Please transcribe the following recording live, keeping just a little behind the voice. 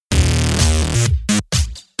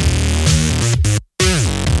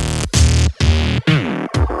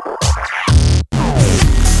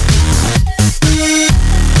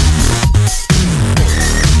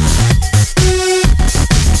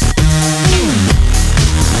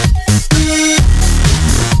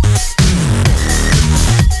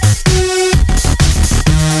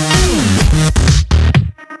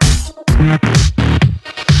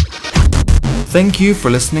Thank you for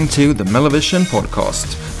listening to the MelloVision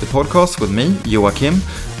podcast, the podcast with me, Joachim,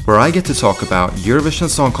 where I get to talk about Eurovision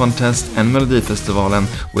Song Contest and Melodifestivalen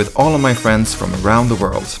with all of my friends from around the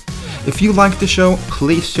world. If you like the show,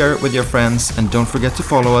 please share it with your friends and don't forget to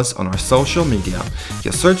follow us on our social media.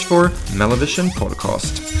 Just search for MelloVision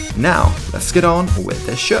Podcast. Now, let's get on with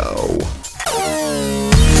the show.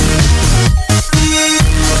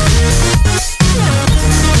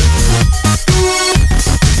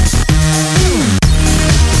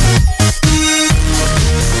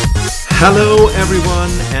 Hello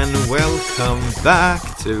everyone and welcome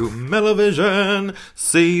back to MelloVision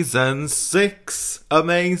Season 6.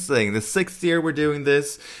 Amazing, the 6th year we're doing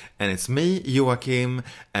this, and it's me, Joachim,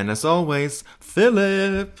 and as always,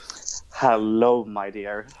 Philip. Hello, my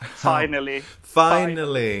dear. Finally.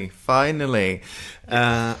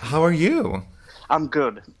 How are you? I'm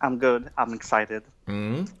good. I'm excited.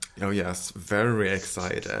 Oh yes, very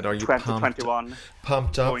excited. Are you 2021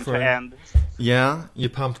 pumped up going for to end? Yeah, you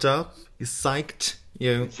pumped up? You psyched?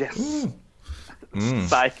 You Yes.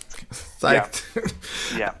 Psyched.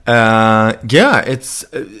 Yeah, it's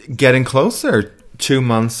getting closer. 2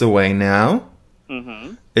 months away now.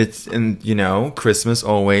 Mm-hmm. It's, and you know, Christmas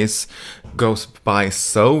always goes by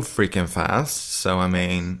so freaking fast. So, I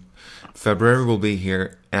mean, February will be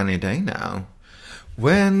here any day now.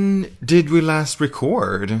 When did we last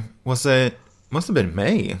record? Must have been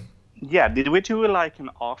May. Yeah, did we do like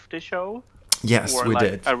an after show? Yes, or we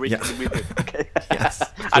like did. We did. Okay. Yes,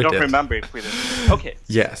 I don't did. remember if we did. Okay.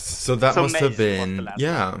 Yes, so that must May have was been, the last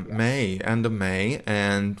one. May, end of May,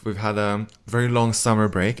 and we've had a very long summer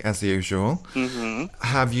break as usual. Mm-hmm.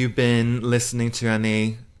 Have you been listening to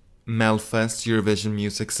any Melfest Eurovision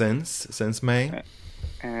music since May?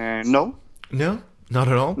 No. No, not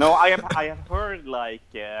at all. No, I have heard like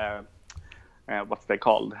what's they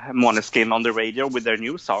called, Måneskin on the radio with their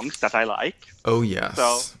new songs that I like. Oh yes.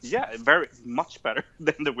 So yeah, very much better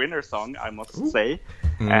than the winner song, I must say.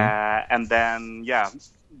 Mm. And then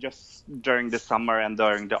just during the summer and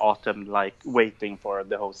during the autumn, like waiting for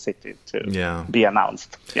the whole city to be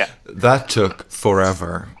announced. Yeah, that took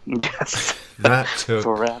forever. Yes, That took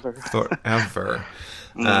forever.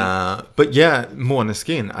 But yeah,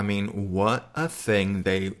 Måneskin. I mean, what a thing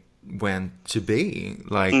they went to be,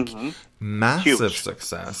 like massive Huge.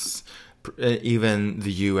 Success, even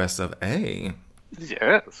the US of A.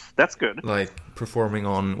 Yes, that's good. Like performing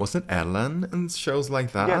on, was it Ellen and shows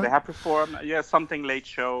like that? Yeah, they have performed. Yeah, something late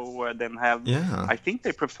show. Then have. Yeah. I think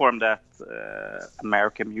they performed at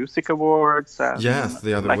American Music Awards. And Yes,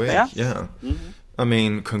 the other like week. that. Yeah. Mm-hmm. I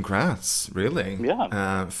mean, congrats, really.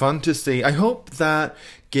 Yeah. Fun to see. I hope that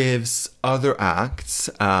gives other acts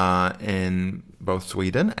in both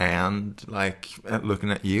Sweden and, like,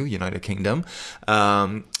 looking at you, United Kingdom,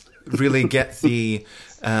 really get the...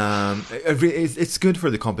 it's good for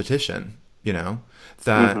the competition, you know,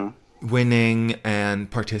 that winning and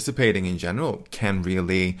participating in general can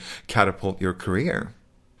really catapult your career.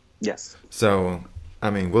 Yes. So... I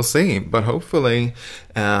mean, we'll see, but hopefully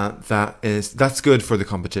that's good for the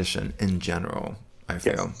competition in general, I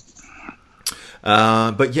feel.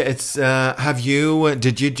 Yes. But yeah, it's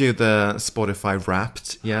did you do the Spotify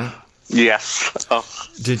Wrapped? Yeah. Yes. Oh.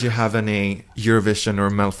 Did you have any Eurovision or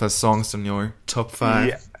Melfest songs on your top 5?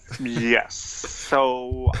 Yeah. Yes.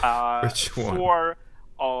 So Which one? 4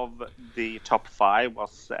 of the top 5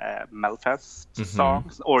 was Melfest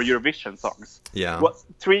songs or Eurovision songs. Yeah. Well,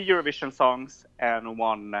 3 Eurovision songs and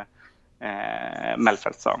 1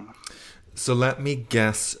 Melfest song. So let me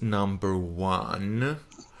guess number 1.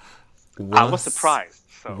 I was surprised.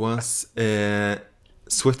 So. Was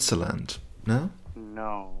Switzerland? No?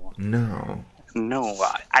 No,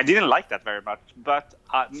 I didn't like that very much. But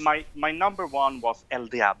my number 1 was El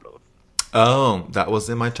Diablo. Oh, that was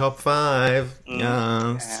in my top 5.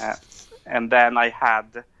 Yes. And then I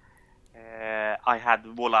had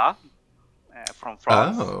Voila from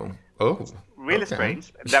France. Oh. Really okay.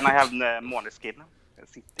 strange. Then I have Måneskin,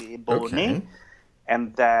 City Boni. Okay.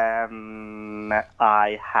 And then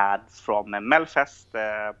I had from Melfest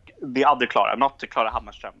the other Clara, not the Clara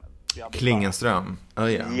Hammarström. The other Klingenström. Oh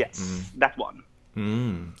yeah. Yes, that one.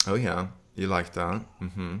 Oh yeah. You like that?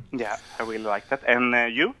 Yeah, I really like that. And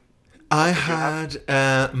you? I had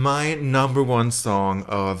my number 1 song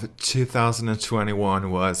of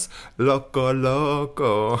 2021 was Loco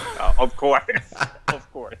Loco. Oh, of course.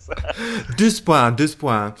 Of course. Deux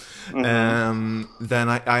points. Then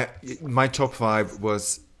my top 5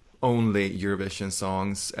 was only Eurovision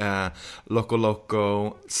songs. Loco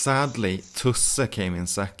Loco. Sadly, Tusse came in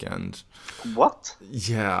second. What?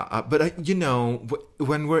 Yeah, but you know,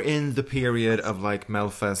 when we're in the period of like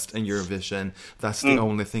Melfest and Eurovision, that's the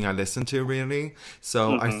only thing I listen to really.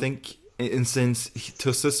 So I think, and since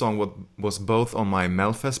Tusse's song was both on my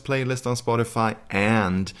Melfest playlist on Spotify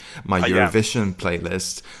and my Eurovision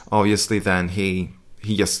playlist, obviously then he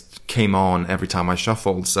just came on every time I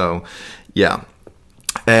shuffled. So yeah.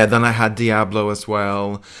 Then I had Diablo as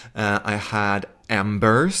well. I had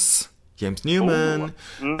Embers. James Newman,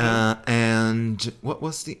 and what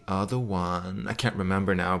was the other one? I can't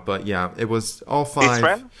remember now, but yeah, it was all five.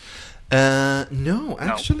 Israel? No,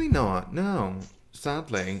 actually not. No,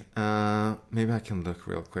 sadly. Maybe I can look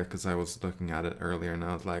real quick because I was looking at it earlier and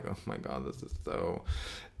I was like, oh my god, this is so.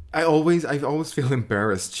 I always feel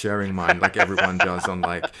embarrassed sharing mine like everyone does on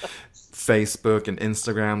like Facebook and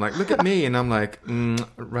Instagram. Like, look at me, and I'm like,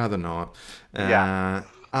 rather not. I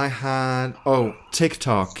had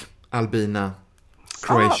TikTok. Albina,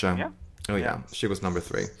 Croatia. Oh yeah, she was number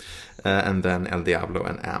 3. And then El Diablo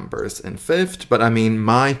and Ambers in 5th. But I mean,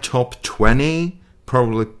 my top 20,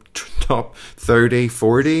 probably top 30,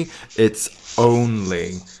 40, it's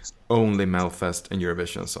only Melfest and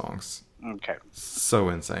Eurovision songs. Okay. So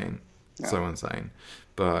insane. Yeah. So insane.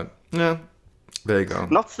 But yeah, there you go.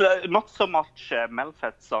 Not so much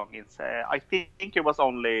Melfest songs. I think it was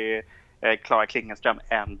only Clara Klingenström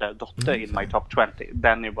and Dotter in my top 20.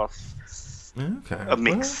 Then it was a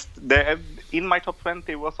mix. In my top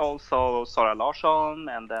 20 was also Sara Larsson,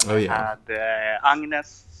 and then I had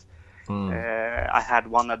Agnes. I had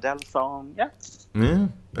one Adele song. Yeah.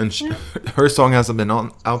 And her song hasn't been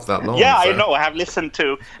out that long. Yeah, so. I know. I have listened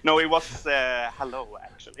to. No, it was Hello,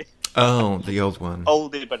 actually. Oh, the old one.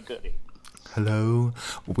 Oldie but goodie. Hello,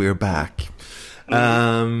 we're back.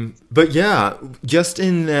 But yeah, just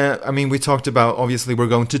in, we talked about, obviously, we're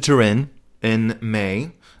going to Turin in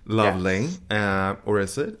May. Lovely. Yes. Or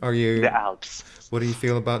is it? Are you? The Alps. What do you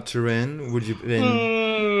feel about Turin? Would you have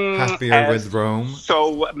been happier with Rome?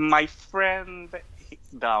 So, my friend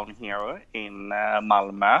down here in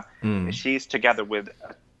Malmö, she's together with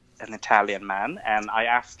an Italian man, and I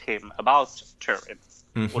asked him about Turin.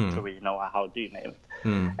 What do we know? How do you name it?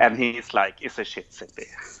 And he's like, it's a shit city.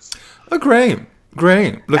 Oh, great.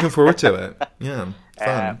 Looking forward to it. Yeah,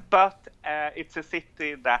 fun. But it's a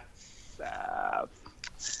city that's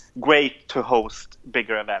great to host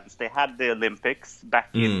bigger events. They had the Olympics back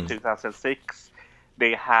in 2006.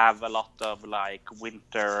 They have a lot of like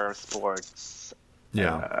winter sports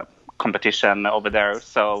competition over there.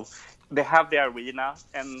 So they have the arena,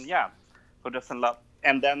 and who doesn't love?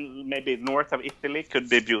 And then maybe north of Italy could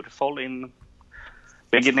be beautiful in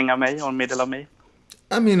beginning of May or middle of May.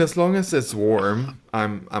 I mean, as long as it's warm,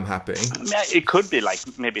 I'm happy. Yeah, it could be like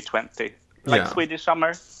maybe 20, like Swedish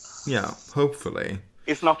summer. Yeah, hopefully.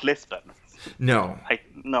 It's not Lisbon. No.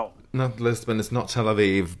 No. Not Lisbon, it's not Tel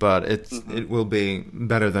Aviv, but it will be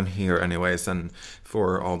better than here anyways, and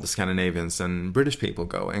for all the Scandinavians and British people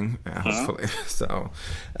going, hopefully. So,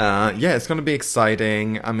 it's going to be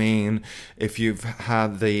exciting. I mean, if you've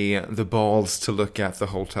had the balls to look at the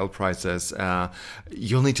hotel prices,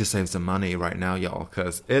 you'll need to save some money right now, y'all,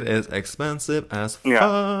 because it is expensive as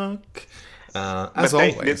fuck. As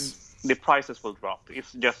always. The prices will drop.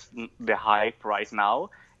 It's just the high price now.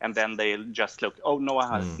 And then they'll just look, no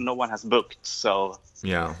one has booked, so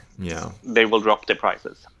they will drop the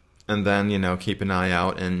prices. And then, keep an eye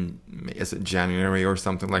out in, is it January or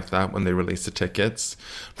something like that when they release the tickets?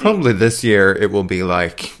 Probably this year it will be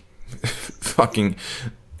like fucking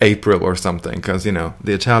April or something, because, the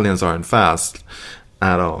Italians aren't fast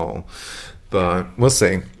at all. But we'll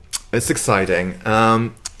see. It's exciting.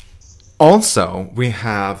 Also, we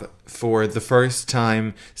have... For the first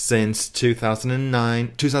time since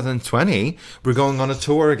 2020, we're going on a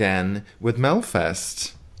tour again with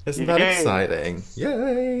Melfest. Isn't that exciting?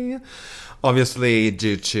 Yay! Obviously,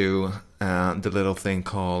 due to the little thing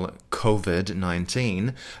called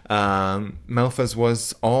COVID-19, Melfest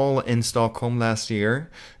was all in Stockholm last year.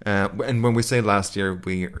 And when we say last year,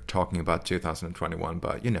 we are talking about 2021.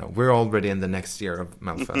 But, we're already in the next year of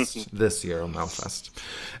Melfest, this year of Melfest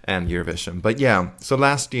and Eurovision. But so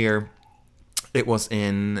last year, it was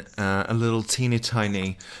in a little teeny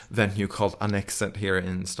tiny venue called Annexet here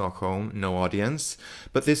in Stockholm, no audience.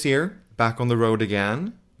 But this year, back on the road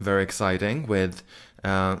again, very exciting, with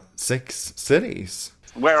 6 cities.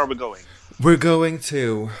 Where are we going? We're going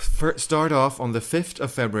to start off on the 5th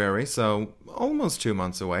of February, so almost 2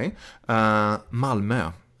 months away,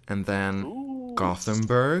 Malmö, and then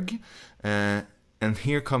Gothenburg, and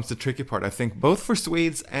here comes the tricky part, I think, both for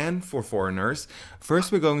Swedes and for foreigners.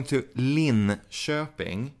 First, we're going to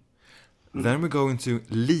Linköping. Then we're going to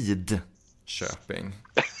Lidköping.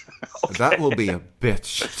 Okay. That will be a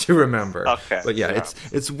bitch to remember. Okay. But yeah,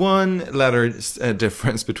 it's one letter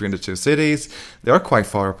difference between the two cities. They are quite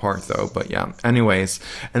far apart though, but yeah. Anyways,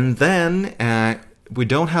 and then we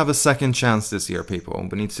don't have a second chance this year, people.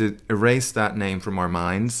 We need to erase that name from our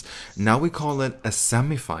minds. Now we call it a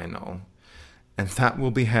semifinal. And that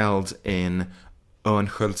will be held in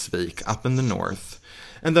Örnsköldsvik, up in the north.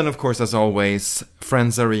 And then, of course, as always,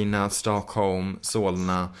 Friends Arena, Stockholm,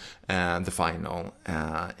 Solna, the final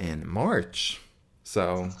in March.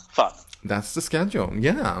 So fun. That's the schedule.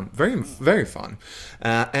 Yeah, very, very fun.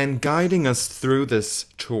 And guiding us through this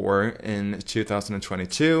tour in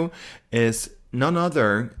 2022 is none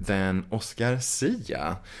other than Oscar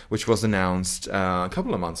Sia, which was announced a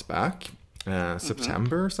couple of months back,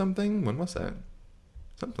 September or something. When was it?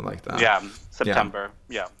 Something like that. Yeah, September.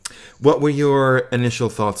 Yeah. What were your initial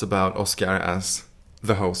thoughts about Oscar as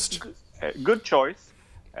the host? Good choice.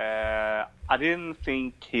 I didn't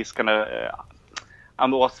think he's gonna. I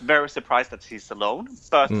was very surprised that he's alone,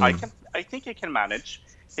 but I think he can manage.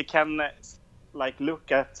 He can,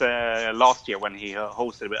 look at last year when he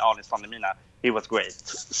hosted with Anis Don Demina. He was great.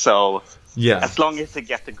 So yeah, as long as he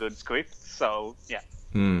gets a good script. So yeah.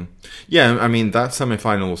 Yeah, I mean, that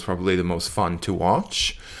semi-final was probably the most fun to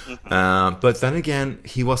watch. But then again,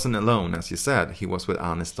 he wasn't alone, as you said. He was with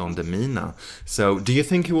Anis Don Demina. So do you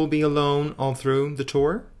think he will be alone all through the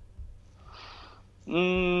tour?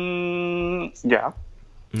 Yeah.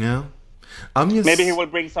 Yeah. Maybe he will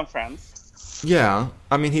bring some friends. Yeah,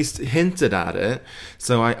 I mean, he's hinted at it,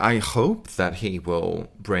 so I hope that he will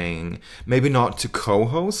bring, maybe not to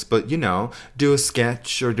co-host, but, do a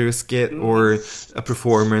sketch or do a skit or a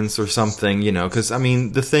performance or something, because, I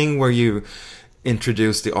mean, the thing where you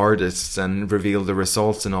introduce the artists and reveal the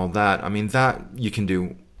results and all that, I mean, that you can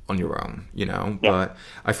do on your own, yeah. But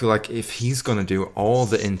I feel like if he's going to do all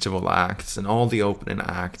the interval acts and all the opening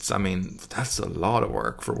acts, I mean, that's a lot of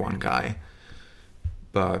work for one guy.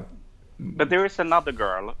 But there is another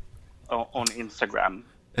girl on Instagram.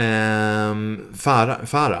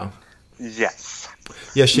 Farah. Yes.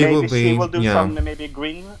 Yeah, she will do some maybe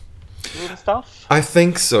green stuff. I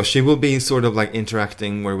think so. She will be sort of like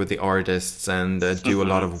interacting more with the artists and do a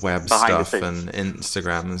lot of web stuff and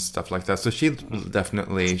Instagram and stuff like that. So she'll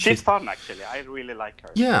definitely. She's fun, actually. I really like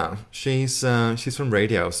her. Yeah, she's from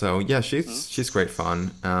radio, so yeah, she's great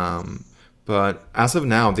fun. But as of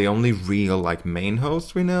now, the only real main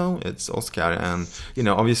host we know, it's Oscar, and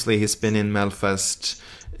obviously he's been in Melfest.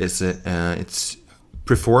 It's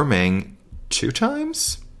performing three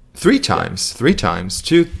times,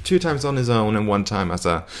 two times on his own and one time as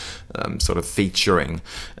a sort of featuring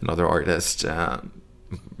another artist.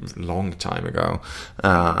 Long time ago,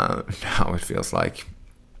 now it feels like.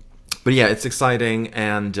 But yeah, it's exciting,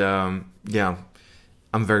 and yeah,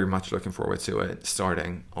 I'm very much looking forward to it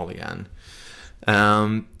starting all again.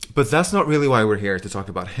 But that's not really why we're here to talk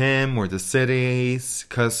about him or the cities,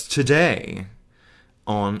 because today,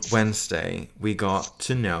 on Wednesday, we got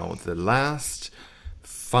to know the last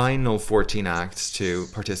final 14 acts to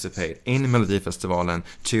participate in Melodifestivalen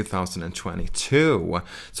 2022.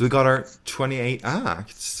 So we got our 28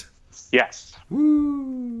 acts. Yes.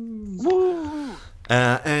 Woo! Woo!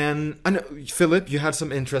 And I know, Philip, you had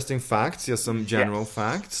some interesting facts, just some general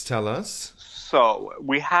facts. Tell us. So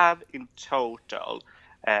we have in total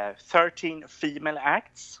 13 female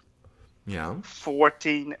acts,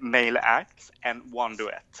 14 male acts, and one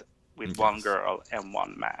duet with one girl and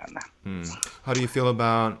one man. How do you feel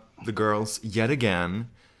about the girls yet again?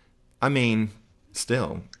 I mean,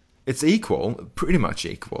 still, it's equal, pretty much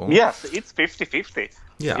equal. Yes, it's 50-50.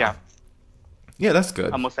 Yeah, that's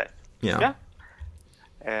good. I must say. Yeah.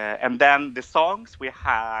 And then the songs, we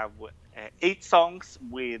have 8 songs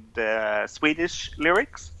with Swedish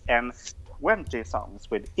lyrics and 20 songs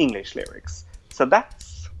with English lyrics. So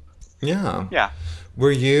that's... Yeah.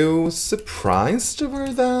 Were you surprised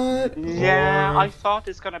over that? Yeah, I thought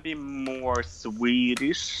it's going to be more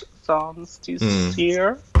Swedish songs this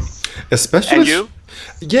year. Especially... And you?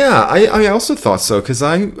 Yeah, I also thought so, because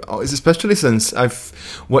especially since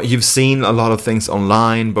what you've seen a lot of things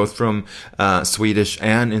online, both from Swedish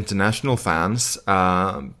and international fans,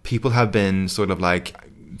 people have been sort of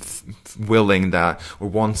willing that or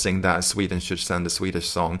wanting that Sweden should send a Swedish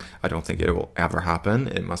song. I don't think it will ever happen.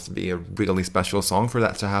 It must be a really special song for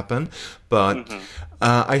that to happen. But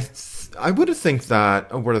I would have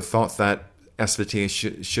thought that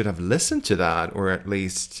SVT should have listened to that, or at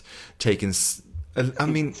least taken. I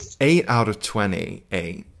mean, 8 out of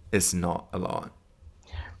 28 is not a lot.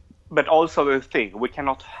 but also the thing, we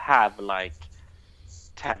cannot have like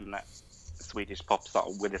 10 Swedish pop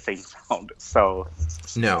songs with the same sound. So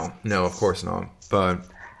no, of course not. But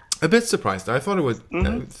a bit surprised. I thought it would.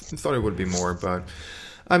 Thought it would be more, but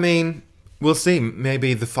I mean, we'll see.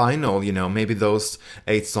 Maybe the final. Maybe those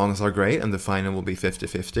 8 songs are great, and the final will be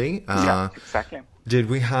 50-50. Yeah, exactly. Did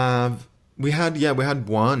we have? We had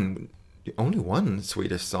only one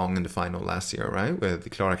Swedish song in the final last year, right? With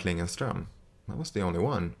Clara Klingenström. That was the only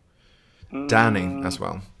one. Danny as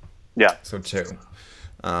well. Yeah. So 2.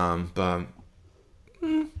 But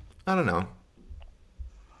I don't know.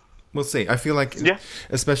 We'll see. I feel like,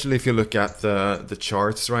 especially if you look at the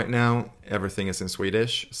charts right now, everything is in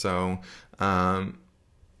Swedish. So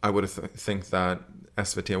I would think that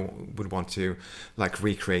SVT would want to like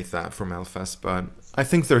recreate that for Melfest. But I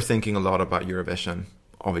think they're thinking a lot about Eurovision,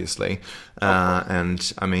 obviously.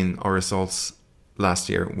 And I mean, our results last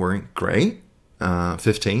year weren't great.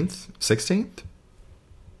 15th, 16th?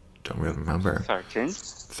 Don't really remember.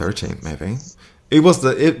 13th, maybe. It was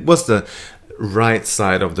the right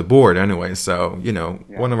side of the board anyway. So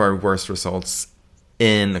one of our worst results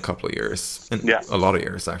in a couple of years, a lot of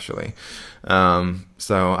years actually.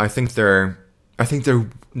 So I think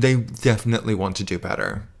they definitely want to do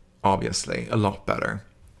better. Obviously, a lot better.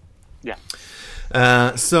 Yeah.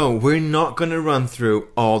 So we're not going to run through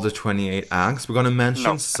all the 28 acts. We're going to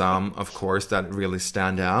mention some, of course, that really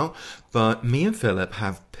stand out. But me and Philip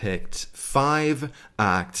have picked 5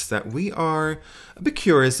 acts that we are a bit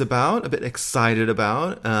curious about, a bit excited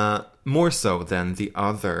about, more so than the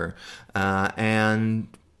other. And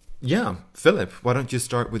yeah, Philip, why don't you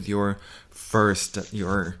start with your first that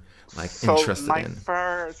you're interested in? My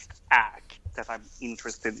first act that I'm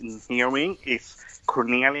interested in hearing is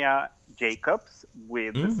Cornelia Jacobs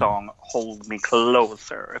with the song "Hold Me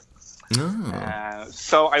Closer."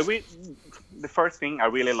 So the first thing I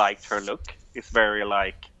really liked her look. It's very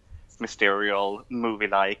like mysterious,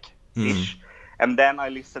 movie-like ish. And then I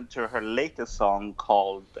listened to her latest song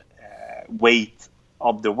called "Weight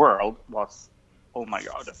of the World." Was, oh my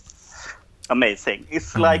god, amazing!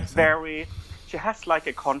 It's like she has like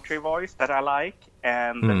a country voice that I like,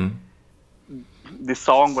 and the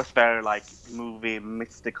song was very like movie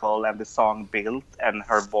mystical, and the song built, and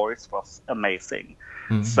her voice was amazing.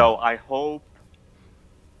 So I hope,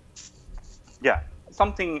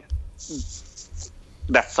 something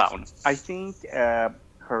that sound. I think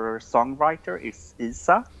her songwriter is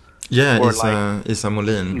Isa. Yeah, Isa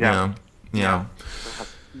Molin. Yeah.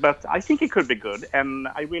 But I think it could be good, and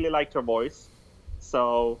I really liked her voice.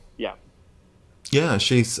 So yeah. Yeah,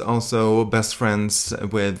 she's also best friends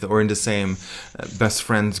with, or in the same best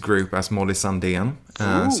friends group as Molly Sandén.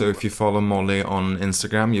 So if you follow Molly on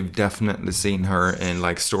Instagram, you've definitely seen her in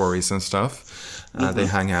like stories and stuff. They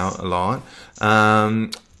hang out a lot.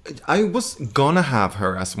 I was gonna have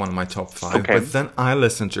her as one of my top 5, but then I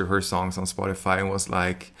listened to her songs on Spotify and was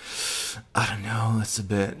like, I don't know, it's a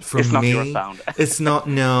bit it's not your sound. It's not.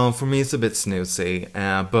 No, for me it's a bit snoozy,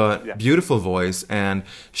 but beautiful voice, and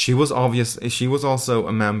she was also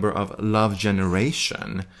a member of Love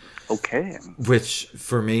Generation, which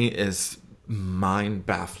for me is mind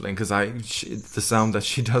baffling because the sound that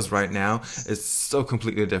she does right now is so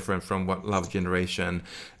completely different from what Love Generation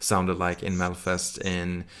sounded like in Melfest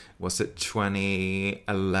in, was it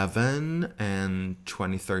 2011 and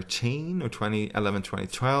 2013 or 2011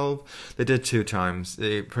 2012? They did 2 times.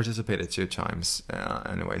 They participated 2 times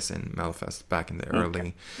anyways in Melfest back in the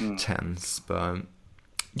early 10s. But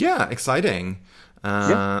yeah, exciting.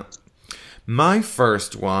 My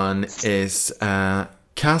first one is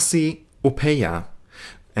Cassie Opeya,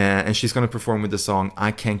 and she's going to perform with the song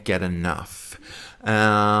 "I Can't Get Enough."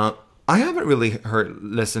 I haven't really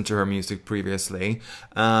listened to her music previously,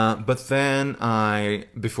 but then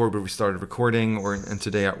before we started recording and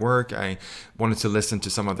today at work, I wanted to listen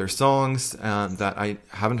to some of their songs that I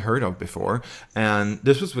haven't heard of before, and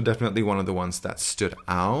this was definitely one of the ones that stood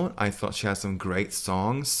out. I thought she had some great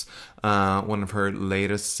songs. One of her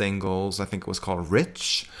latest singles, I think it was called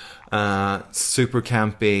 "Rich." Super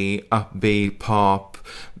campy, upbeat pop,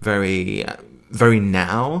 very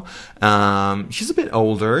now. She's a bit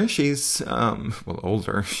older. She's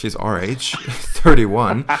older. She's our age,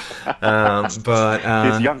 31. But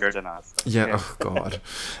she's younger than us. Yeah. Oh God.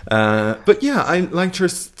 But yeah, I liked her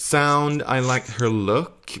sound. I liked her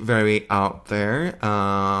look. Very out there.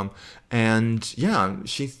 And yeah,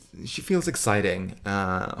 she feels exciting.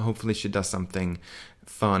 Hopefully, she does something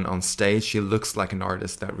fun on stage. She looks like an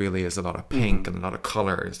artist that really is a lot of pink and a lot of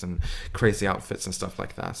colors and crazy outfits and stuff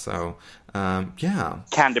like that. So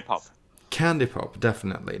candy pop,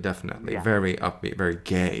 definitely. Very upbeat, very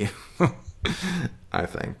gay. I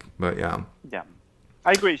think. But yeah. Yeah,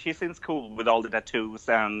 I agree. She seems cool with all the tattoos,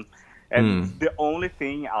 and the only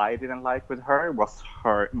thing I didn't like with her was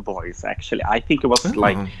her voice. Actually, I think it was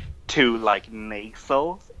like Oh. too like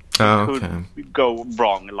nasal. It Oh, could okay. go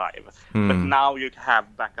wrong live, but now you have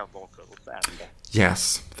backup vocals and.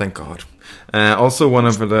 Yes, thank God. Also, one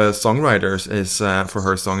of the songwriters is for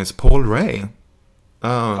her song is Paul Ray.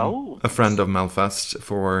 A friend of Melfest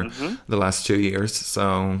for the last 2 years.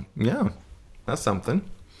 So, yeah, that's something.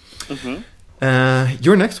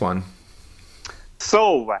 Your next one.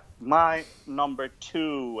 So, my number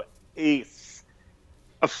 2 is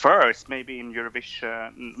a first, maybe in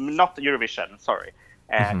Eurovision, not Eurovision, sorry,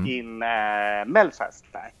 in Melfest,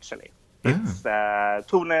 actually. It's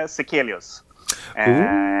Tone Sekelius,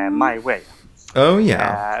 My Way. Oh,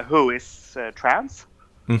 yeah. Who is trans.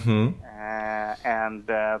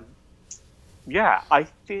 Yeah, I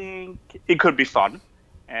think it could be fun.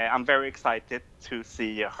 I'm very excited to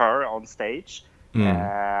see her on stage. She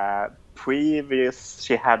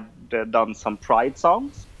had done some Pride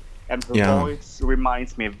songs, and her voice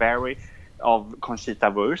reminds me very of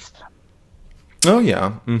Conchita Wurst. Oh,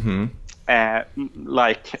 yeah.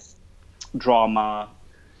 Like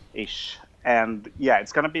drama-ish. And yeah,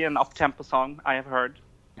 it's going to be an up-tempo song, I have heard.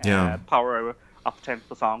 Power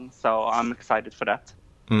up-tempo song, so I'm excited for that.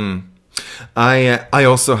 I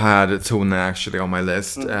also had Tone actually on my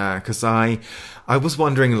list because I was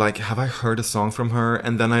wondering, like, have I heard a song from her?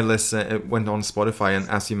 And then it went on Spotify, and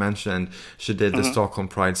as you mentioned, she did the Stockholm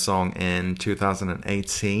Pride song in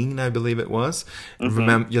 2018, I believe it was.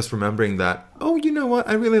 Just remembering that, oh, you know what?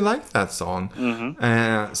 I really liked that song.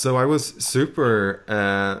 So I was super,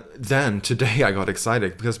 then today I got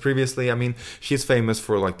excited because previously, I mean, she's famous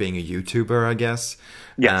for like being a YouTuber, I guess.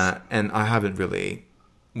 Yes. And I haven't really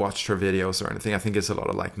watched her videos or anything. I think it's a lot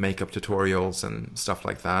of like makeup tutorials and stuff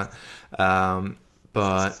like that.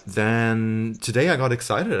 But then today I got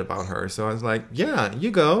excited about her. So I was like, yeah, you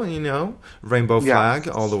go, rainbow flag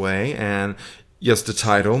all the way. And just the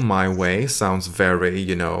title, My Way, sounds very,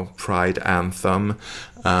 Pride anthem.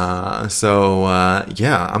 Yeah,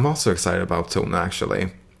 I'm also excited about Tone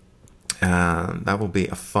actually. That will be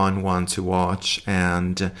a fun one to watch.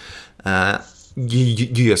 And you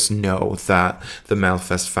just know that the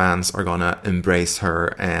Melfest fans are gonna embrace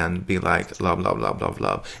her and be like, love, love, love, love,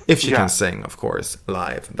 love. If she can sing, of course,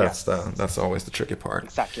 live. That's always the tricky part.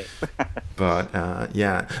 Exactly. But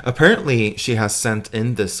yeah, apparently she has sent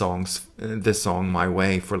in this song My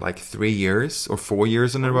Way for like 3 years or 4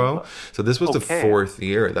 years in a row. So this was the 4th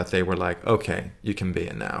year that they were like, okay, you can be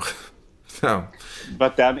in now. So.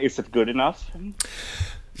 But then, is it good enough?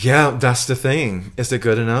 Yeah, that's the thing. Is it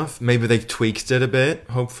good enough? Maybe they tweaked it a bit,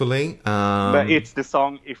 hopefully. But it's the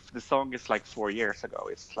song. If the song is like 4 years ago,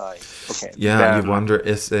 it's like, okay. Yeah, then... you wonder,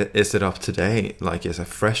 is it up to date? Like, is it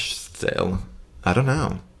fresh still? I don't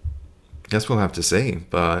know. Guess we'll have to see.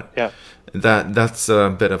 But yeah, that's a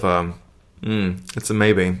bit of a it's a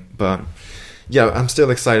maybe. But yeah, I'm still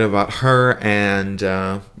excited about her, and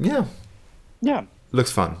yeah,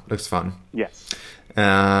 looks fun. Yes.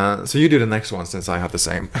 So you do the next one since I have the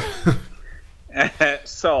same.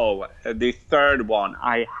 So the third one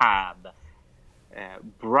I have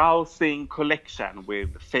Browsing Collection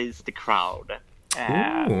with Face the Crowd.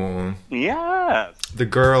 Ooh. Yes. The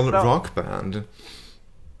girl rock band.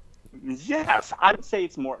 Yes, I'd say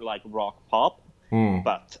it's more like rock pop,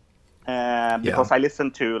 but because I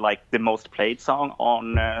listened to like the most played song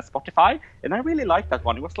on Spotify, and I really liked that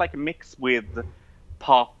one. It was like a mix with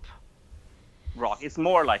pop. Rock. It's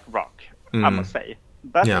more like rock, I must say.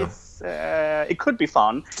 But it could be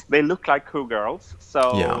fun. They look like cool girls.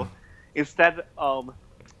 So instead of,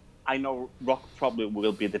 I know rock probably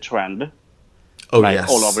will be the trend. All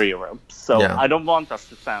over Europe. So I don't want us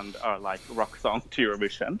to send our like rock song to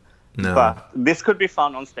Eurovision. No. But this could be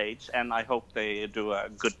fun on stage, and I hope they do a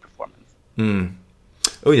good performance.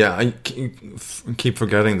 Oh yeah, I keep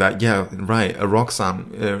forgetting that. Yeah, right. A rock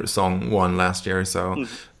song won last year, so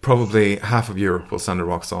probably half of Europe will send a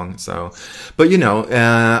rock song. So, but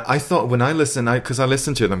I thought when I listened, because I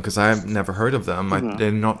listened to them because I've never heard of them.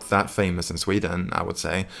 They're not that famous in Sweden, I would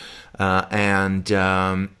say, and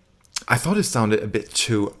I thought it sounded a bit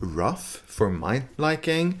too rough for my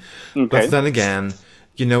liking. But then again,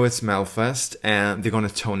 it's Melfest, and they're going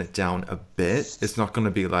to tone it down a bit. It's not going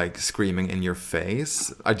to be like screaming in your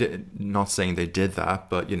face. Not saying they did that,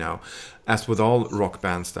 but as with all rock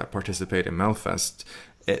bands that participate in Melfest,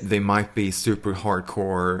 they might be super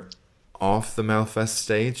hardcore off the Melfest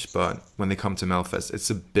stage, but when they come to Melfest,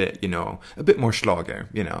 it's a bit more Schlager,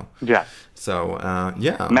 Yeah. So,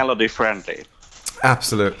 yeah. Melody friendly.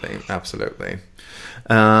 Absolutely.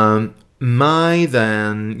 My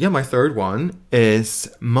third one is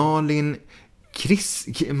Malin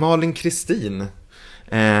Kristin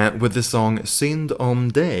with the song Synd om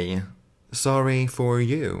dig, Sorry for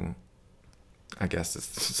You. I guess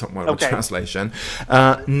it's somewhat of a translation.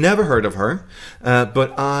 Never heard of her,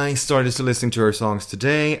 but I started to listen to her songs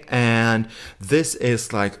today, and this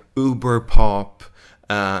is like uber pop,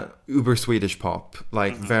 uber Swedish pop,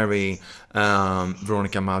 like very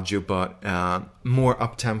Veronica Maggio, but more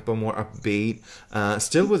up-tempo, more upbeat,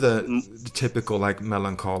 still with a typical like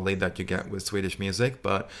melancholy that you get with Swedish music,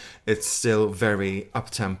 but it's still very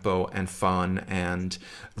up-tempo and fun, and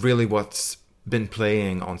really what's been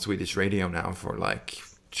playing on Swedish radio now for like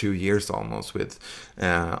 2 years almost, with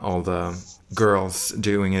all the girls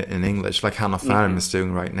doing it in English, like Hanna Färm is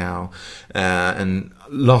doing right now, and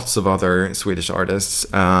lots of other Swedish artists,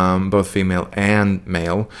 both female and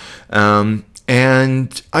male.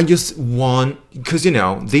 And I just want, because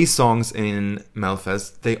these songs in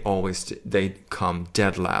Melfest, they come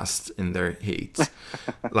dead last in their heat.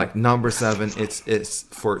 Like number 7, it's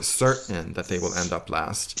for certain that they will end up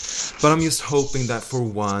last. But I'm just hoping that for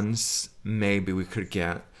once, maybe we could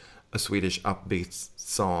get a Swedish upbeat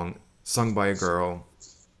song sung by a girl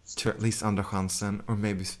to at least Andra chansen, or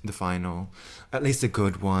maybe the final, at least a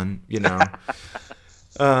good one,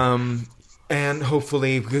 And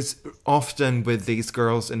hopefully, because often with these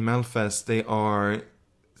girls in Melfest, they are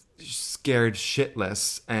scared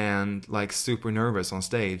shitless and like super nervous on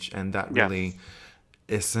stage. And that really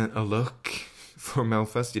isn't a look for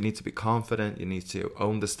Melfest. You need to be confident. You need to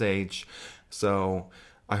own the stage. So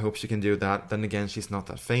I hope she can do that. Then again, she's not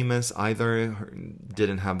that famous either.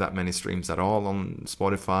 Didn't have that many streams at all on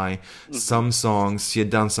Spotify. Some songs, she had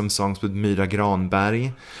done some songs with Myra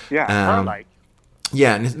Granberg. Yeah,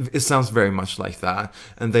 Yeah, and it sounds very much like that.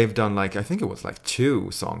 And they've done I think it was 2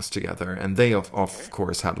 songs together. And they, of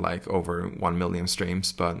course, had over 1 million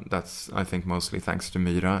streams. But that's, I think, mostly thanks to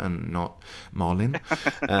Myra and not Malin.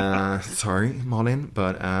 Sorry, Malin.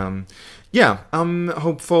 But yeah, I'm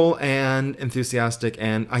hopeful and enthusiastic.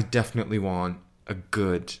 And I definitely want a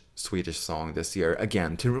good Swedish song this year.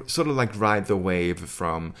 Again, to sort of ride the wave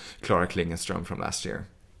from Clara Klingenström from last year.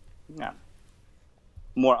 Yeah.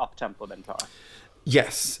 More up-tempo than Clara.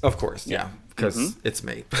 Yes, of course, yeah, because it's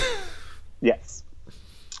me. Yes.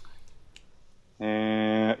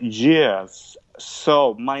 Yes.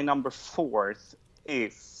 So my number 4th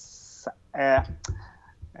is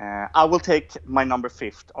I will take my number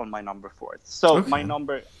 5th on my number 4th. So my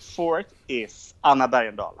number 4th is Anna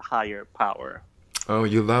Bergendahl, Higher Power. Oh,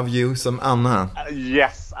 you love you some Anna.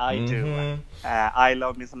 Yes, I do. I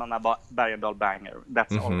love me some Anna Bergendahl banger.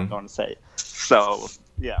 That's all I'm going to say. So,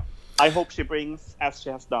 yeah. I hope she brings as she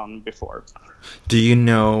has done before. Do you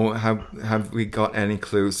know, have we got any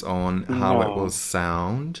clues on how it will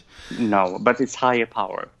sound? No, but it's Higher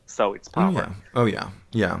Power, so it's power. Oh yeah.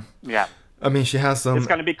 Yeah. I mean, she has some... It's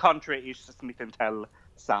going to be country-ish Smith & Tell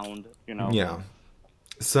sound, Yeah.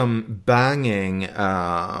 Some banging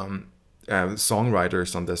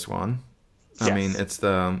songwriters on this one. Yes. I mean, it's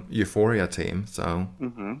the Euphoria team, so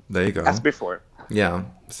there you go. As before. Yeah,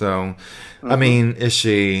 so, I mean,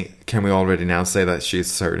 can we already now say that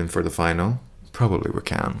she's certain for the final? Probably we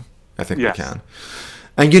can. I think we can.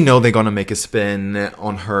 And they're going to make a spin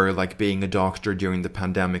on her, being a doctor during the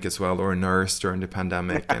pandemic as well, or a nurse during the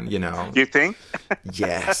pandemic, and, You think?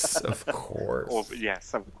 Yes, of course.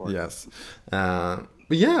 Yes, of course. Yes. But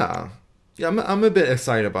yeah, I'm a bit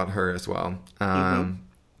excited about her as well.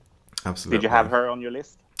 Absolutely. Did you have her on your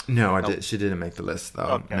list? No, I did. She didn't make the list,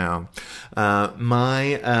 though. Okay. No.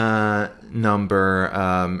 My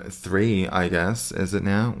number 3, I guess, is it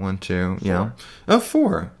now? 1, 2, 4. Yeah. Oh,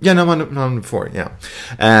 4. Yeah, no, number 4. Yeah,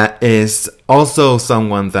 is also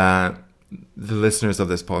someone that the listeners of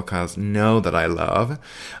this podcast know that I love,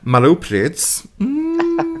 Malou Prytz.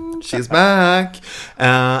 She's back.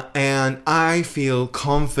 And I feel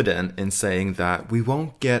confident in saying that we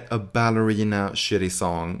won't get a ballerina shitty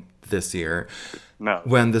song this year. No.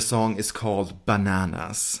 When the song is called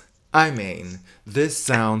Bananas. I mean, this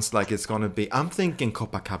sounds like it's going to be... I'm thinking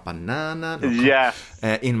Copacabana.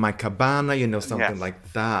 In my cabana, something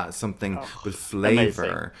like that. Something with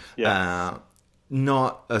flavor. Yes.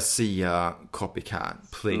 Not a Sia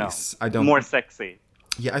copycat, please. No. I don't... More sexy.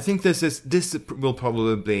 Yeah, I think this will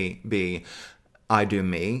probably be I Do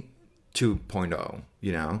Me 2.0,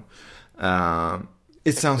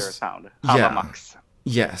 it sounds... sound. Max.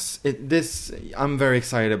 Yes, I'm very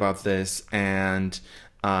excited about this, and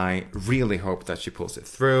I really hope that she pulls it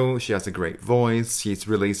through. She has a great voice. She's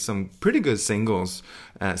released some pretty good singles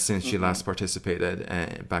since she last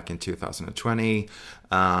participated back in 2020.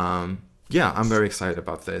 yeah, I'm very excited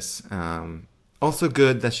about this. Also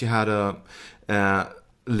good that she had a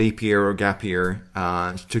leap year or gap year.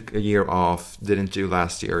 She took a year off, didn't do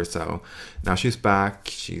last year, so now she's back.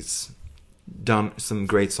 She's done some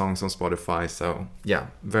great songs on Spotify, so yeah,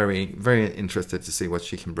 very, very interested to see what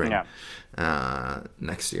she can bring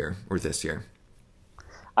next year or this year.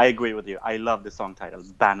 I agree with you. I love the song title,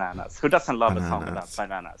 Bananas. Who doesn't love a song about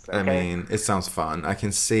bananas? Okay? I mean, it sounds fun. I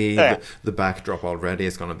can see the backdrop already.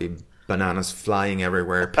 It's going to be bananas flying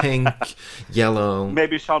everywhere. Pink, yellow.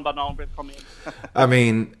 Maybe Sean Banan will come in. I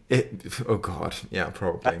mean, oh God. Yeah,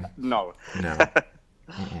 probably. No.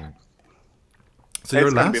 So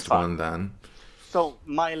your last one then? So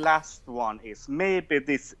my last one is, maybe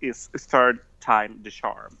this is third time the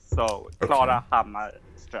charm. So Klara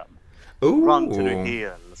Hammarström. Ooh. Run to the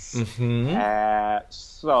Hills. Mm-hmm.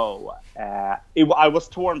 I was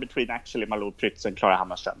torn between actually Malou Prytz and Klara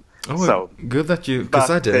Hammarström. Oh, so good that you,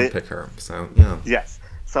 because I didn't pick her. So yeah. Yes.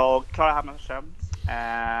 So Klara Hammarström,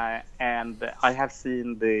 and I have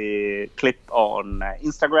seen the clip on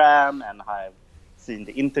Instagram, and I've seen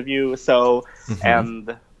the interview. So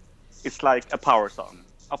and it's like a power song,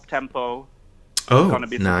 up tempo. Oh, it's gonna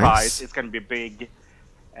be surprised. It's gonna be big.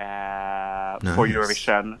 For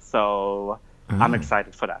Eurovision, so I'm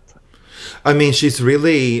excited for that. I mean, she's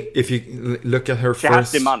really, if you look at her she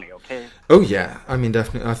has the money, okay? Oh yeah, I mean,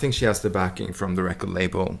 definitely. I think she has the backing from the record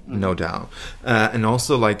label, no doubt. And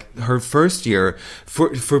also, like, her first year,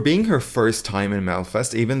 for being her first time in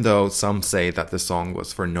Melfest, even though some say that the song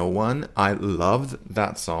was for no one, I loved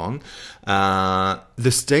that song.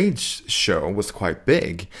 The stage show was quite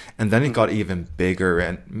big, and then it got even bigger,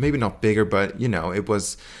 and maybe not bigger, but, you know, it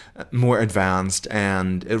was more advanced,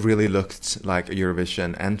 and it really looked like a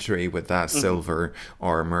Eurovision entry with that silver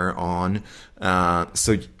armor on.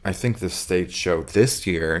 So I think the stage show this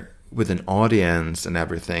year with an audience and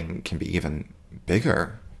everything can be even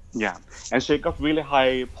bigger. Yeah, and she got really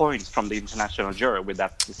high points from the international jury with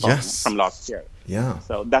that song from last year. Yeah.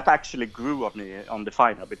 So that actually grew on me on the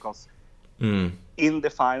final, because in the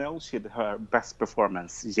final she did her best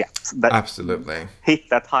performance yet. Absolutely. Hit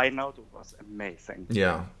that high note was amazing.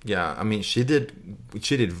 Yeah. I mean, she did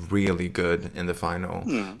really good in the final.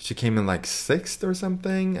 She came in like 6th or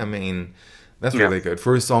something. I mean, that's really good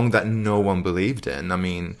for a song that no one believed in. I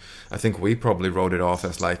mean, I think we probably wrote it off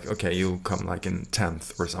as like, okay, you'll come like in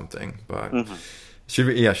 10th or something. But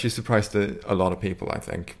she surprised a lot of people, I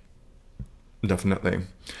think. Definitely.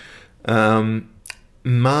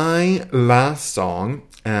 My last song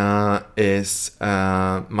is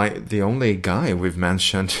the only guy we've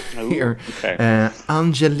mentioned here,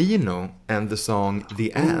 Angelino, and the song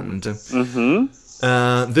 "The End."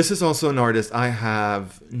 This is also an artist I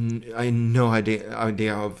have no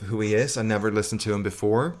idea of who he is. I never listened to him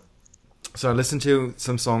before, so I listened to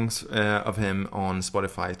some songs of him on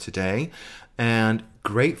Spotify today, and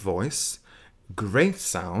great voice, great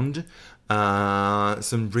sound,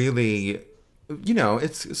 some really. You know,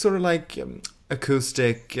 it's sort of like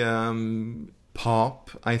acoustic pop.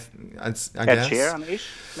 I guess. Ed Sheeran-ish,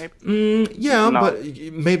 maybe. But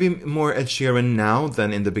maybe more Ed Sheeran now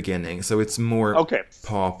than in the beginning. So it's more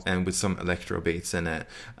pop and with some electro beats in it.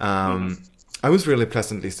 I was really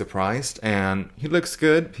pleasantly surprised, and he looks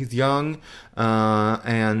good. He's young,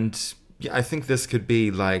 and. Yeah, I think this could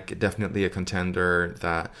be like definitely a contender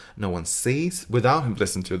that no one sees without him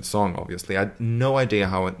listening to the song, obviously. I had no idea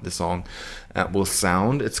how the song will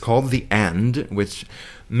sound. It's called The End, which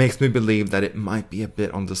makes me believe that it might be a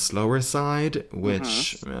bit on the slower side,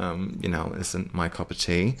 which, isn't my cup of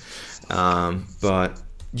tea. But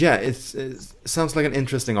yeah, it sounds like an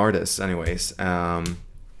interesting artist anyways.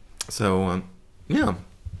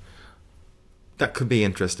 That could be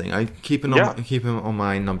interesting. I keep him on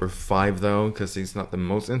my number 5 though, because he's not the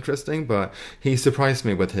most interesting, but he surprised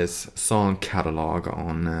me with his song catalog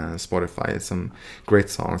on Spotify. It's some great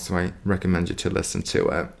songs, so I recommend you to listen to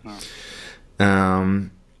it.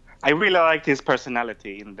 I really liked his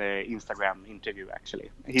personality in the Instagram interview. Actually,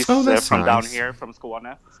 he's from down here, from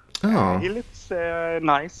Skåne. He looks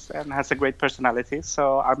nice and has a great personality,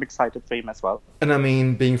 so I'm excited for him as well. And I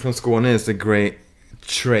mean, being from Skåne is a great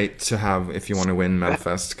trait to have if you want to win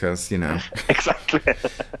Melfest, because exactly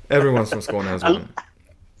everyone's from Skåne as well.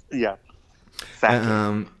 Yeah,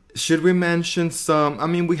 exactly. Should we mention some? I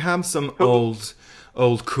mean, we have some old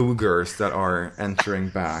cougars that are entering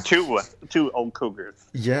back. Two old cougars.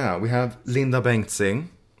 Yeah, we have Linda Bengtzing.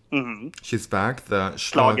 She's back, the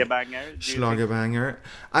Schlagerbanger.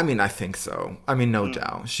 I mean, I think so. I mean, no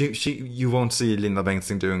doubt. You won't see Linda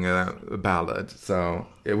Bengtzing doing a ballad, so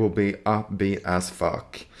it will be upbeat as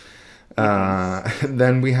fuck.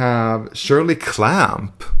 Then we have Shirley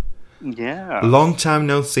Clamp. Yeah. Long time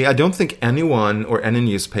no see. I don't think anyone or any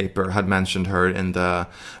newspaper had mentioned her in the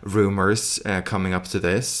rumors coming up to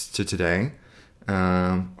today.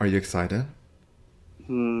 Are you excited?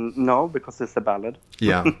 No, because it's a ballad.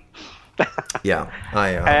 Yeah. Yeah.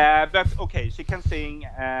 But okay, she can sing.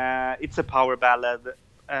 It's a power ballad.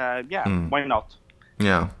 Why not?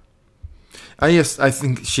 Yeah. I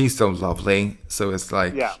think she's so lovely. So it's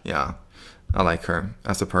like, yeah, I like her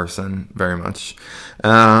as a person very much.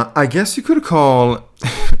 I guess you could call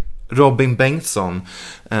Robin Bengtsson,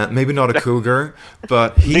 maybe not a cougar,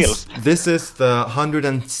 but this is the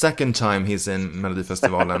 102nd time he's in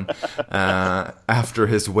Melodifestivalen after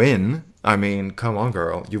his win. I mean, come on,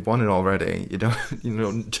 girl, you've won it already. You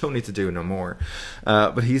don't need to do no more.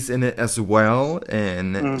 But he's in it as well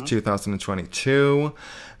in 2022.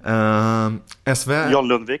 As well,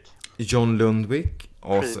 John Lundvik,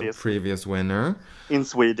 also previous winner. In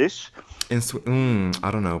Swedish. I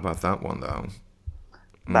don't know about that one though.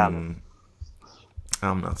 I'm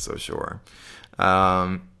not so sure.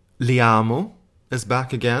 Liamo is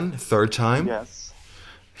back again, third time. Yes.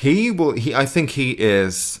 I think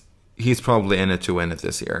he's probably in it to win it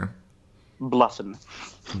this year. Bluffing.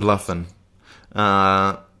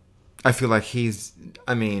 I feel like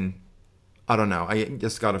I don't know. I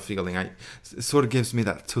just got a feeling. It sort of gives me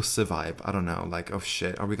that Tusse vibe. I don't know. Like, oh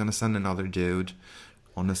shit, are we gonna send another dude?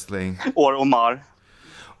 Honestly. Or Omar.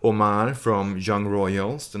 Omar from Young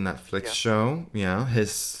Royals, the Netflix show. Yeah,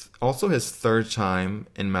 his third time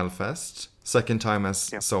in Melfest, second time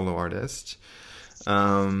as solo artist.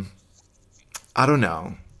 I don't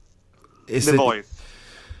know. The voice.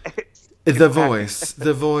 The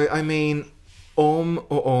voice. I mean, Om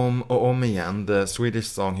igen, the Swedish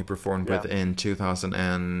song he performed with in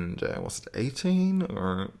 2018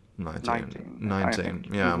 or 19? 19.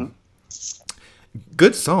 Yeah. Mm-hmm.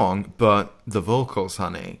 Good song, but the vocals,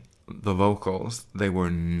 honey, they were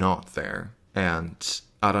not there. And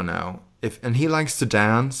I don't know. And he likes to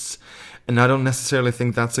dance, and I don't necessarily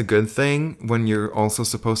think that's a good thing when you're also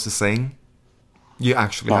supposed to sing. You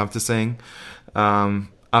actually have to sing. I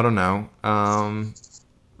don't know.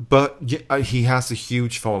 But he has a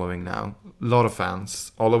huge following now. A lot of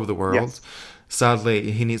fans all over the world. Yes.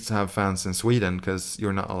 Sadly, he needs to have fans in Sweden because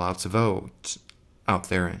you're not allowed to vote out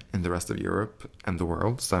there in the rest of Europe and the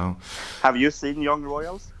world. So, have you seen Young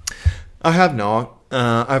Royals? I have not.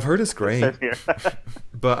 I've heard it's great. No,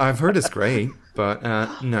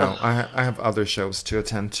 I have other shows to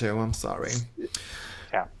attend to. I'm sorry.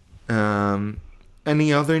 Yeah.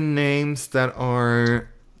 Any other names that our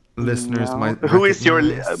listeners might? Who is your?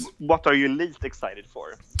 What are you least excited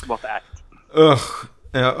for? What act?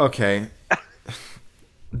 Okay.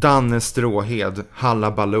 Danne Stråhed,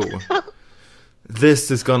 Halla Baloo. This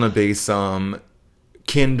is gonna be some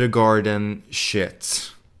kindergarten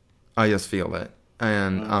shit. I just feel it,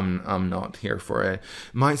 and I'm not here for it.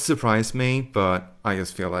 Might surprise me, but I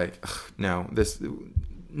just feel like no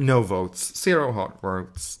votes, 0 hot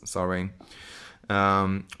votes. Sorry.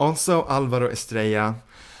 Also, Alvaro Estrella.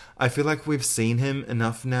 I feel like we've seen him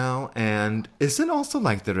enough now, and isn't also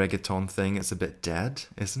like the reggaeton thing is a bit dead,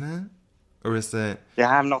 isn't it? Or is it? Yeah,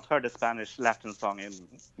 I have not heard a Spanish Latin song in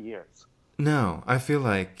years. No, I feel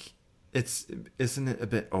like isn't it a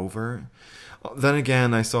bit over? Then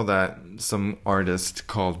again, I saw that some artist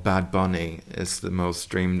called Bad Bunny is the most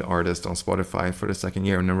streamed artist on Spotify for the second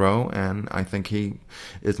year in a row, and I think he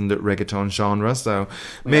is in the reggaeton genre, so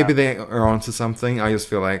maybe they are onto something. I just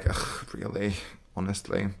feel like, really,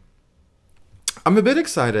 honestly. I'm a bit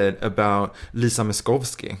excited about Lisa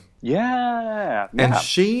Miskovsky. Yeah. And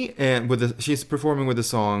she's performing with a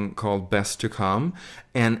song called Best to Come,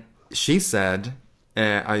 and she said,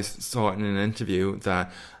 I saw it in an interview, that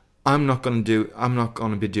I'm not going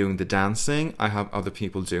to be doing the dancing. I have other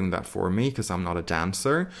people doing that for me because I'm not a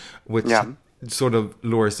dancer, which sort of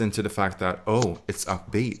lures into the fact that, it's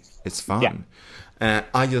upbeat. It's fun. Yeah.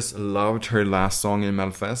 I just loved her last song in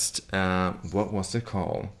Melfest. What was it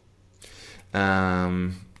called?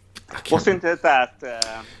 Wasn't it that?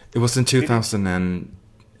 It was in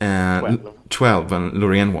 2012 when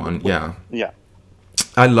Loreen won. Yeah. Yeah.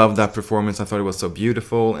 I loved that performance. I thought it was so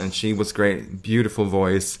beautiful, and she was great. Beautiful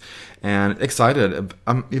voice, and excited.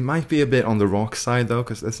 It might be a bit on the rock side though,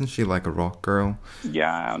 because isn't she like a rock girl?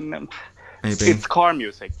 Yeah, maybe it's car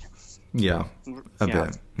music. Yeah, a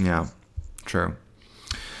bit. Yeah, true.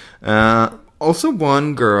 Also,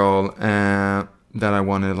 one girl that I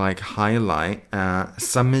want to highlight,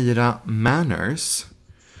 Samira Manners.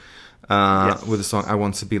 With the song I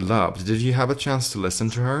Want to Be Loved. Did you have a chance to listen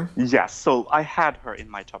to her? Yes, so I had her in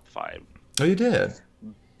my top 5. Oh, you did?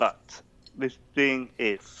 But the thing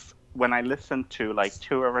is, when I listened to like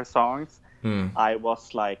 2 of her songs, I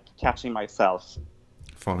was like catching myself.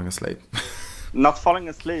 Falling asleep. Not falling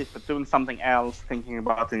asleep, but doing something else, thinking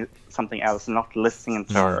about something else, not listening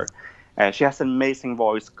to her. She has an amazing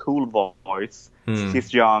voice, cool voice.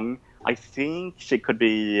 She's young. I think she could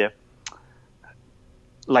be...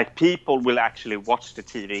 like, people will actually watch the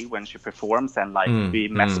TV when she performs and, like, be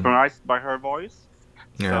mesmerized by her voice.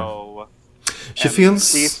 Yeah. So...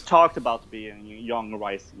 she's talked about being a young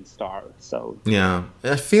rising star, so... Yeah.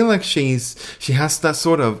 I feel like she has that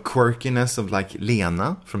sort of quirkiness of, like,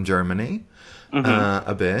 Lena from Germany.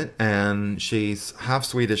 A bit. And she's half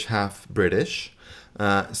Swedish, half British.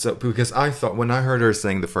 So because I thought, when I heard her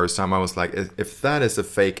sing the first time, I was like, if that is a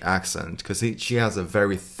fake accent, because she has a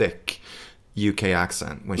very thick UK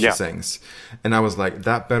accent when she sings, and I was like,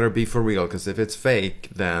 that better be for real, because if it's fake,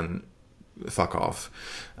 then fuck off.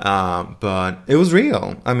 But it was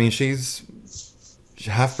real. I mean, she's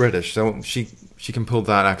half British, so she can pull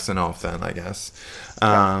that accent off then, I guess.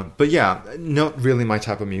 But yeah, not really my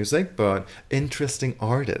type of music, but interesting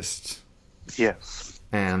artist. Yes.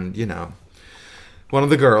 And, you know, one of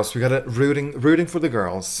the girls. We got to rooting for the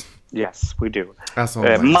girls. Yes, we do. As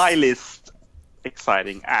always. My least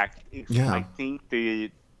exciting act is, I think, the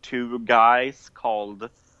 2 guys called,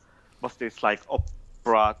 what's this, like,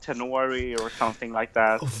 opera tenori or something like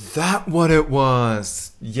that. Oh, that what it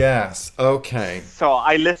was. Yes. Okay. So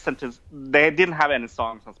I listened to... They didn't have any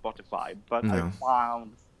songs on Spotify, but I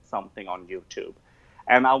found something on YouTube.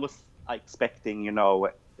 And I was expecting, you know...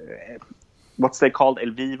 what's they called?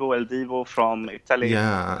 El Vivo from Italy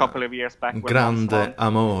a couple of years back. Grande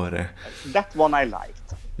Amore. That one I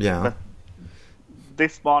liked. Yeah. But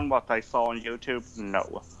this one, what I saw on YouTube,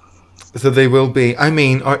 no. So they will be... I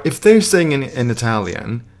mean, if they're singing in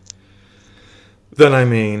Italian, then I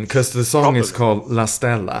mean... Because the song is called La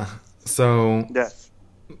Stella. So... Yes.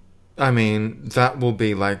 I mean, that will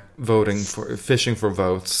be like fishing for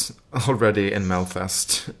votes already in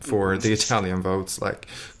Melfest for the Italian votes. Like,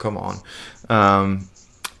 come on.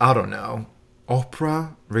 I don't know.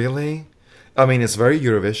 Opera? Really? I mean, it's very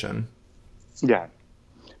Eurovision. Yeah.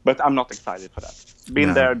 But I'm not excited for that.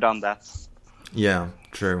 Been there, done that. Yeah,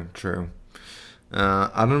 true.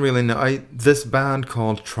 I don't really know. This band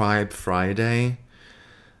called Tribe Friday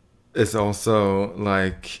is also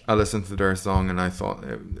like, I listened to their song and I thought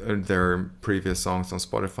their previous songs on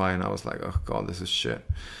Spotify, and I was like, oh god, this is shit.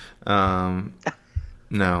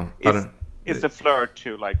 No, it's a flirt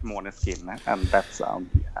to like Måneskin, and that sound.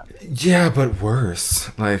 Yeah, but worse.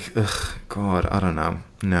 Like, ugh, god, I don't know.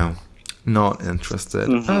 No, not interested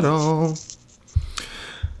at all.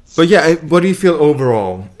 But yeah, what do you feel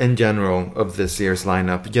overall, in general, of this year's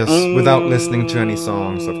lineup? Just without listening to any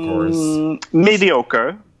songs, of course.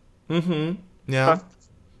 Mediocre. Yeah. But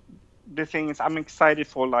the thing is, I'm excited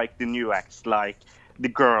for like the new acts, like the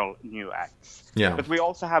girl new acts. Yeah. But we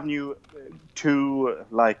also have 2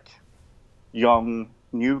 like young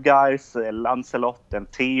new guys, Lancelot and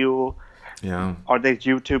Theo. Yeah. Are they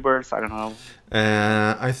YouTubers? I don't know.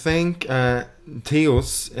 I think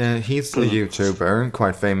Theo's, he's a YouTuber,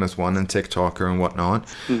 quite famous one, and TikToker and whatnot.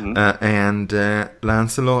 And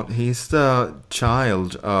Lancelot, he's the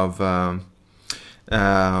child of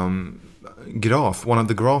Graf, one of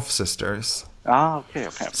the Graf sisters. Ah, okay.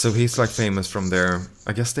 So he's like famous from there.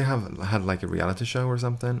 I guess they had like a reality show or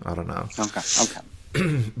something. I don't know.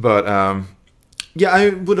 Okay. But yeah, I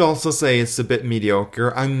would also say it's a bit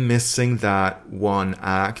mediocre. I'm missing that one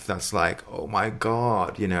act that's like, oh my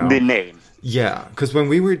god, you know. The name. Yeah, because when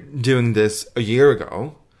we were doing this a year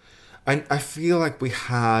ago, I feel like we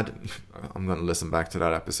had... I'm going to listen back to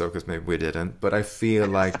that episode because maybe we didn't. But I feel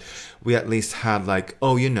like we at least had like,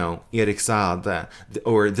 oh, you know, Erik Saade.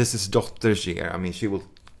 Or this is Dotter's year. I mean, she will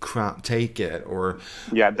take it. Or,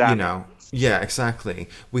 you know. Yeah, exactly.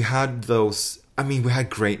 We had those... I mean, we had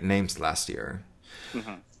great names last year.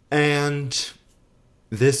 And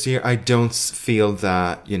this year, I don't feel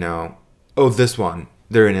that, you know... Oh, this one.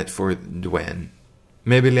 They're in it for the win.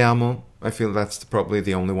 Maybe Liamo. I feel that's probably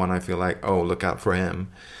the only one I feel like, oh, look out for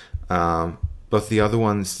him. But the other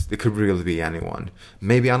ones, it could really be anyone.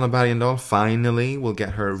 Maybe Anna Bergendahl finally will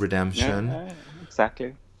get her redemption. Yeah,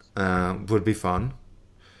 exactly. Would be fun.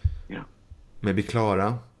 Yeah. Maybe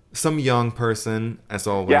Clara. Some young person, as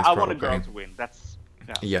always. Yeah, I want a girl to win. That's...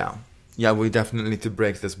 Yeah, we definitely need to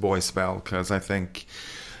break this boy spell, because I think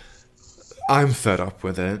I'm fed up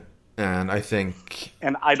with it. And I think...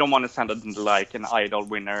 And I don't want to send it like an Idol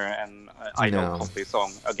winner and Idol copy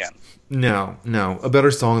song again. No. A better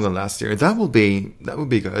song than last year. That would be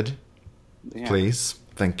good. Yeah. Please.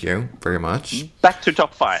 Thank you very much. Back to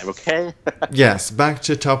top 5, okay? Yes, back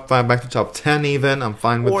to top 5, back to top 10 even. I'm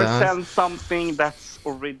fine with that. Or send something that's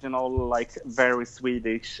original, like very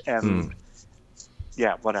Swedish and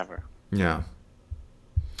yeah, whatever. Yeah.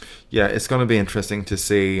 Yeah, it's going to be interesting to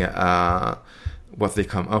see what they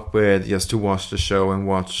come up with, just to watch the show and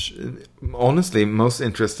watch. Honestly, most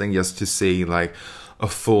interesting just to see like a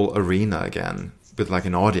full arena again with like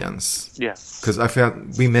an audience. Yes. Because I felt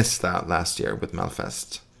we missed that last year with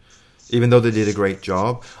Melfest. Even though they did a great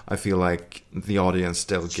job, I feel like the audience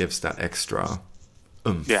still gives that extra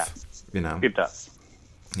oomph. Yeah, you know, it does.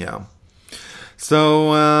 Yeah.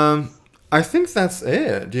 So I think that's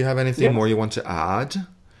it. Do you have anything more you want to add?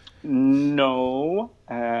 No.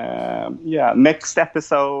 Yeah, next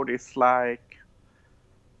episode is like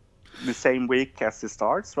the same week as it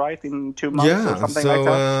starts, right? In 2 months or something like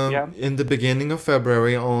that. In the beginning of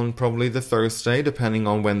February, on probably the Thursday, depending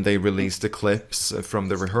on when they release the clips from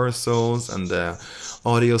the rehearsals and the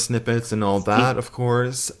audio snippets and all that, of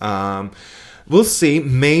course. We'll see.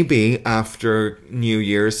 Maybe after New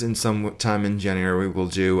Year's, in some time in January, we'll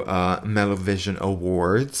do MelloVision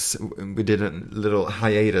Awards. We did a little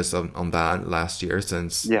hiatus on that last year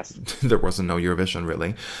since there wasn't no Eurovision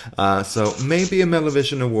really. So maybe a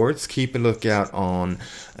MelloVision Awards. Keep a lookout on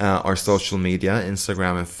our social media,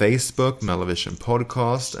 Instagram and Facebook, MelloVision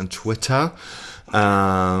Podcast and Twitter.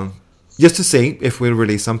 Just to see if we'll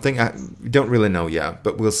release something. I don't really know yet,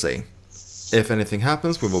 but we'll see. If anything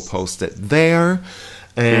happens, we will post it there.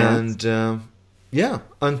 And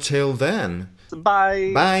until then.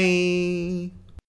 Bye. Bye.